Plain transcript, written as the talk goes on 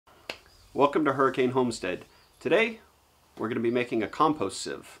Welcome to Hurricane Homestead. Today we're going to be making a compost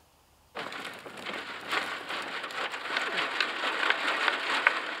sieve.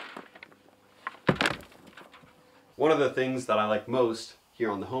 One of the things that I like most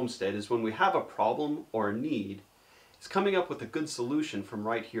here on the homestead is when we have a problem or a need, is coming up with a good solution from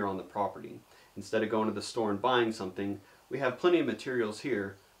right here on the property. Instead of going to the store and buying something, we have plenty of materials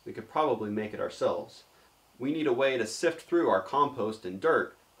here. We could probably make it ourselves. We need a way to sift through our compost and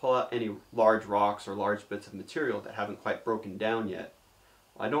dirt, pull out any large rocks or large bits of material that haven't quite broken down yet.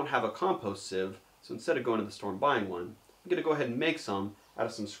 Well, I don't have a compost sieve, so instead of going to the store and buying one, I'm going to go ahead and make some out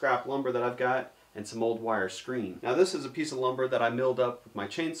of some scrap lumber that I've got and some old wire screen. Now this is a piece of lumber that I milled up with my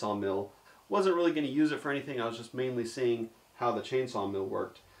chainsaw mill. Wasn't really going to use it for anything, I was just mainly seeing how the chainsaw mill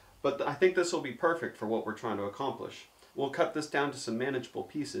worked. But I think this will be perfect for what we're trying to accomplish. We'll cut this down to some manageable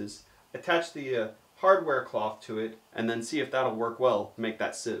pieces, attach the hardware cloth to it, and then see if that'll work well to make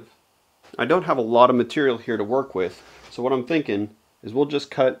that sieve. I don't have a lot of material here to work with, so what I'm thinking is we'll just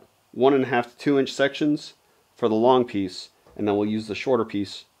cut 1.5 to 2 inch sections for the long piece, and then we'll use the shorter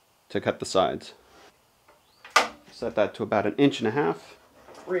piece to cut the sides. Set that to about 1.5 inches.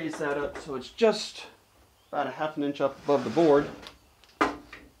 Raise that up so it's just about 1/2 inch up above the board. And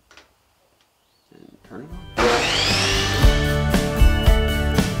turn it on.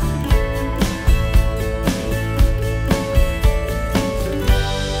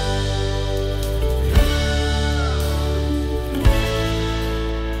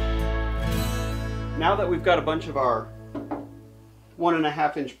 Now that we've got a bunch of our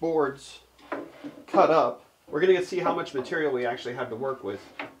 1.5 inch boards cut up, we're going to see how much material we actually have to work with.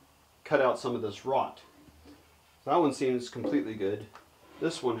 Cut out some of this rot. That one seems completely good.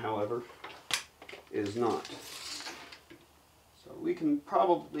 This one, however, is not. So we can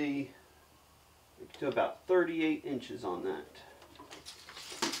probably do about 38 inches on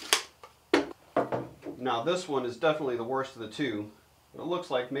that. Now this one is definitely the worst of the two. But it looks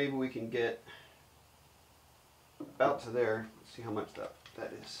like maybe we can get about to there. Let's see how much that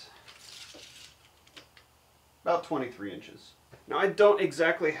is. About 23 inches. Now I don't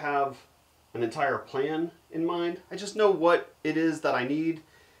exactly have an entire plan in mind. I just know what it is that I need,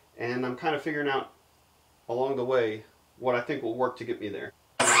 and I'm kind of figuring out along the way what I think will work to get me there.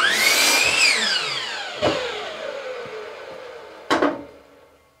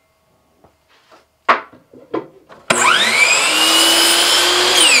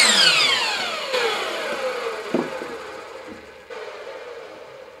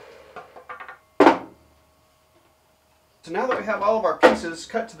 So now that we have all of our pieces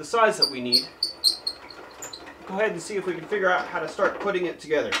cut to the size that we need, go ahead and see if we can figure out how to start putting it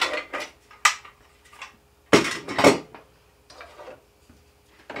together.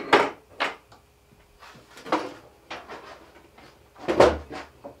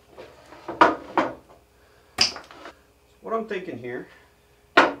 What I'm thinking here,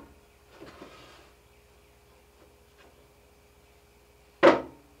 so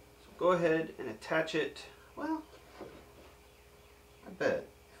go ahead and attach it, well, I bet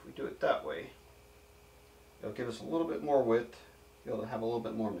if we do it that way, it'll give us a little bit more width, be able to have a little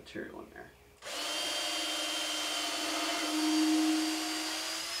bit more material in there.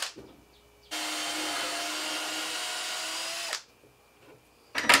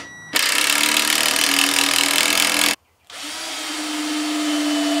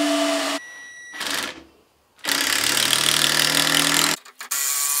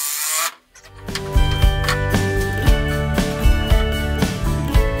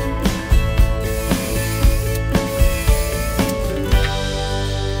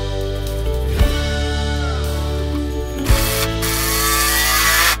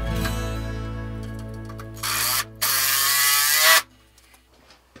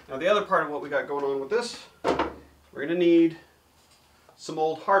 Now the other part of what we got going on with this, we're going to need some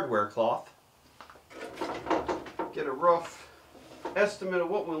old hardware cloth. Get a rough estimate of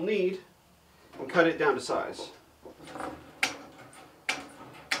what we'll need and cut it down to size.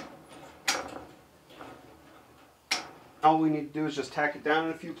 All we need to do is just tack it down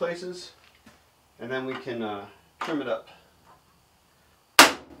in a few places, and then we can trim it up.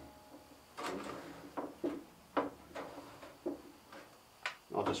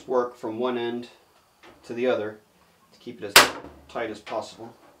 I'll just work from one end to the other to keep it as tight as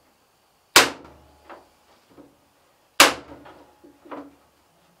possible.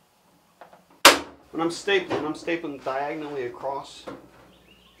 When I'm stapling diagonally across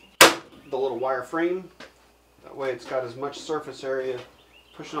the little wire frame. That way it's got as much surface area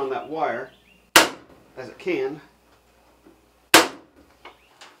pushing on that wire as it can.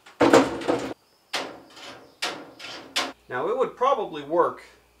 Now it would probably work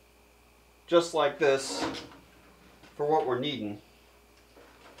just like this for what we're needing.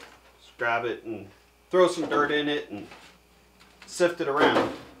 Just grab it and throw some dirt in it and sift it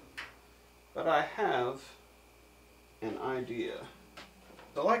around. But I have an idea.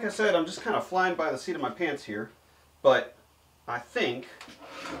 So like I said, I'm just kind of flying by the seat of my pants here, but I think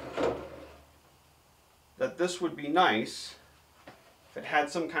that this would be nice if it had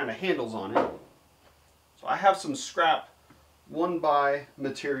some kind of handles on it. So I have some scrap 1x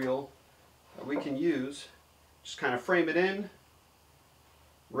material that we can use. Just kind of frame it in,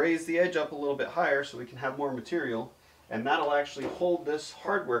 raise the edge up a little bit higher so we can have more material, and that'll actually hold this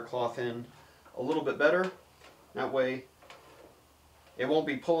hardware cloth in a little bit better. That way it won't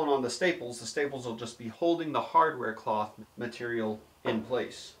be pulling on the staples will just be holding the hardware cloth material in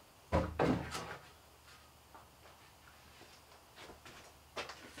place.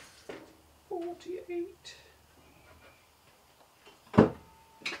 48.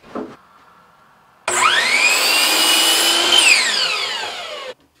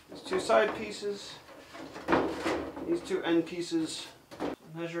 These two side pieces, these two end pieces.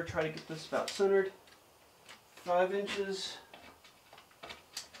 Measure, try to get this about centered. 5 inches.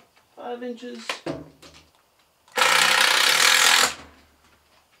 5 inches.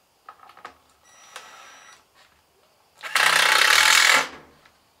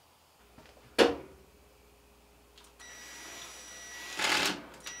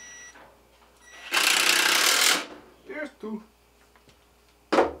 There's 2.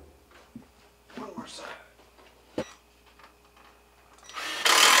 One more side.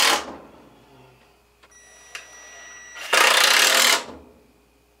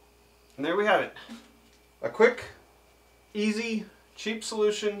 And there we have it. A quick, easy, cheap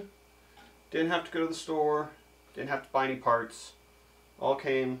solution. Didn't have to go to the store. Didn't have to buy any parts. All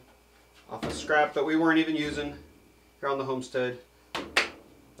came off of scrap that we weren't even using here on the homestead.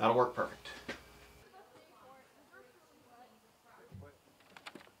 That'll work perfect.